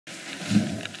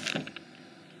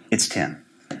Tim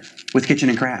with Kitchen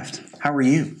and Craft. How are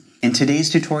you? In today's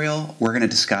tutorial, we're going to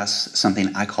discuss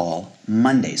something I call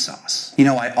Monday sauce. You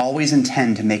know, I always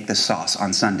intend to make this sauce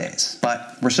on Sundays,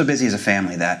 but we're so busy as a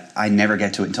family that I never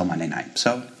get to it until Monday night.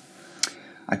 So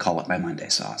I call it my Monday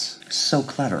sauce. So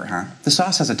clever, huh? The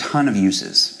sauce has a ton of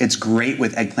uses. It's great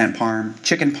with eggplant parm,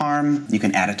 chicken parm. You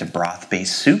can add it to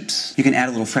broth-based soups. You can add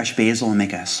a little fresh basil and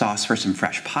make a sauce for some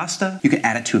fresh pasta. You can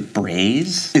add it to a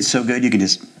braised. It's so good you can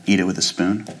just eat it with a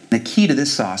spoon. The key to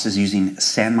this sauce is using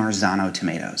San Marzano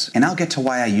tomatoes, and I'll get to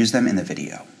why I use them in the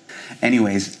video.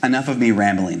 Anyways, enough of me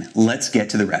rambling. Let's get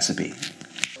to the recipe.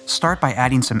 Start by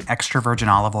adding some extra virgin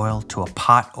olive oil to a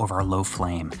pot over a low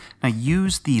flame. Now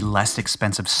use the less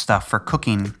expensive stuff for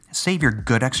cooking. Save your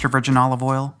good extra virgin olive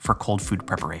oil for cold food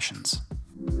preparations.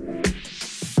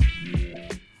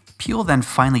 Peel, then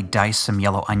finely dice some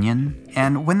yellow onion,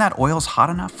 and when that oil's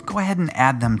hot enough, go ahead and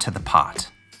add them to the pot.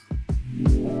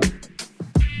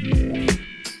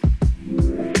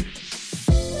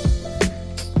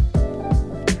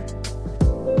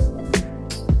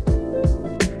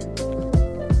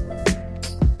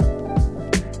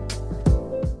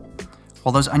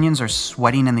 While those onions are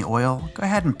sweating in the oil, go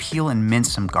ahead and peel and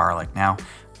mince some garlic. Now,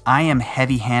 I am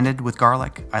heavy-handed with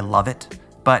garlic. I love it.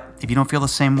 But if you don't feel the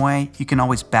same way, you can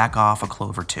always back off a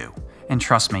clove or two. And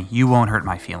trust me, you won't hurt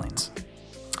my feelings.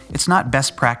 It's not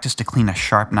best practice to clean a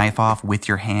sharp knife off with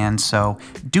your hands, so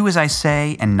do as I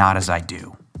say and not as I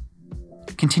do.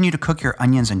 Continue to cook your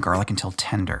onions and garlic until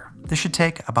tender. This should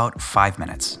take about 5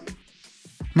 minutes.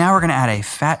 Now we're going to add a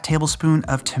fat tablespoon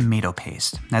of tomato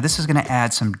paste. Now this is going to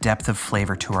add some depth of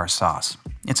flavor to our sauce.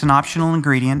 It's an optional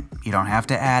ingredient. You don't have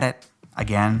to add it.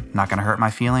 Again, not going to hurt my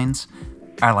feelings.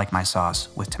 I like my sauce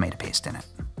with tomato paste in it.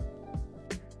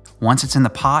 Once it's in the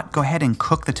pot, go ahead and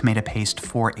cook the tomato paste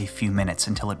for a few minutes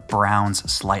until it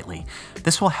browns slightly.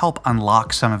 This will help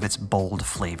unlock some of its bold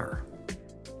flavor.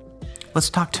 Let's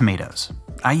talk tomatoes.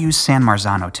 I use San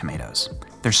Marzano tomatoes.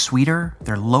 They're sweeter,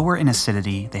 they're lower in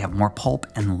acidity, they have more pulp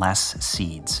and less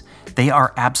seeds. They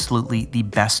are absolutely the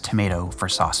best tomato for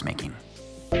sauce making.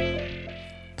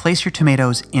 Place your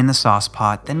tomatoes in the sauce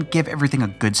pot, then give everything a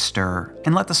good stir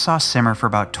and let the sauce simmer for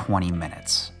about 20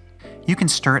 minutes. You can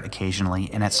stir it occasionally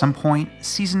and at some point,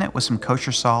 season it with some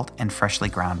kosher salt and freshly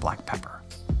ground black pepper.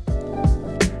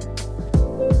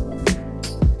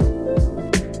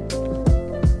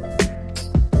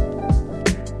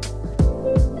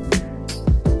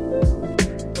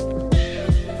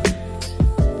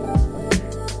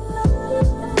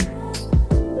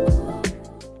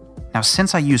 Now,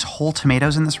 since I use whole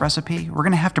tomatoes in this recipe, we're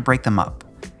gonna have to break them up.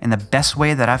 And the best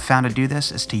way that I've found to do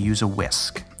this is to use a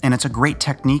whisk. And it's a great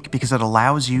technique because it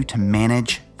allows you to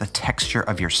manage the texture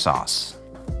of your sauce.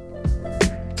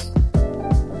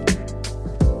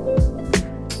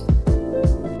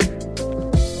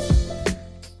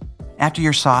 After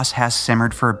your sauce has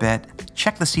simmered for a bit,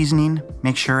 check the seasoning,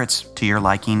 make sure it's to your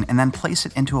liking, and then place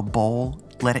it into a bowl,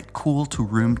 let it cool to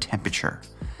room temperature.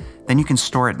 Then you can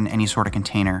store it in any sort of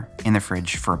container in the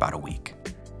fridge for about a week.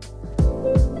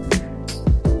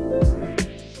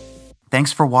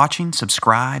 Thanks for watching,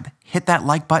 subscribe, hit that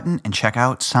like button, and check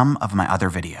out some of my other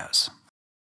videos.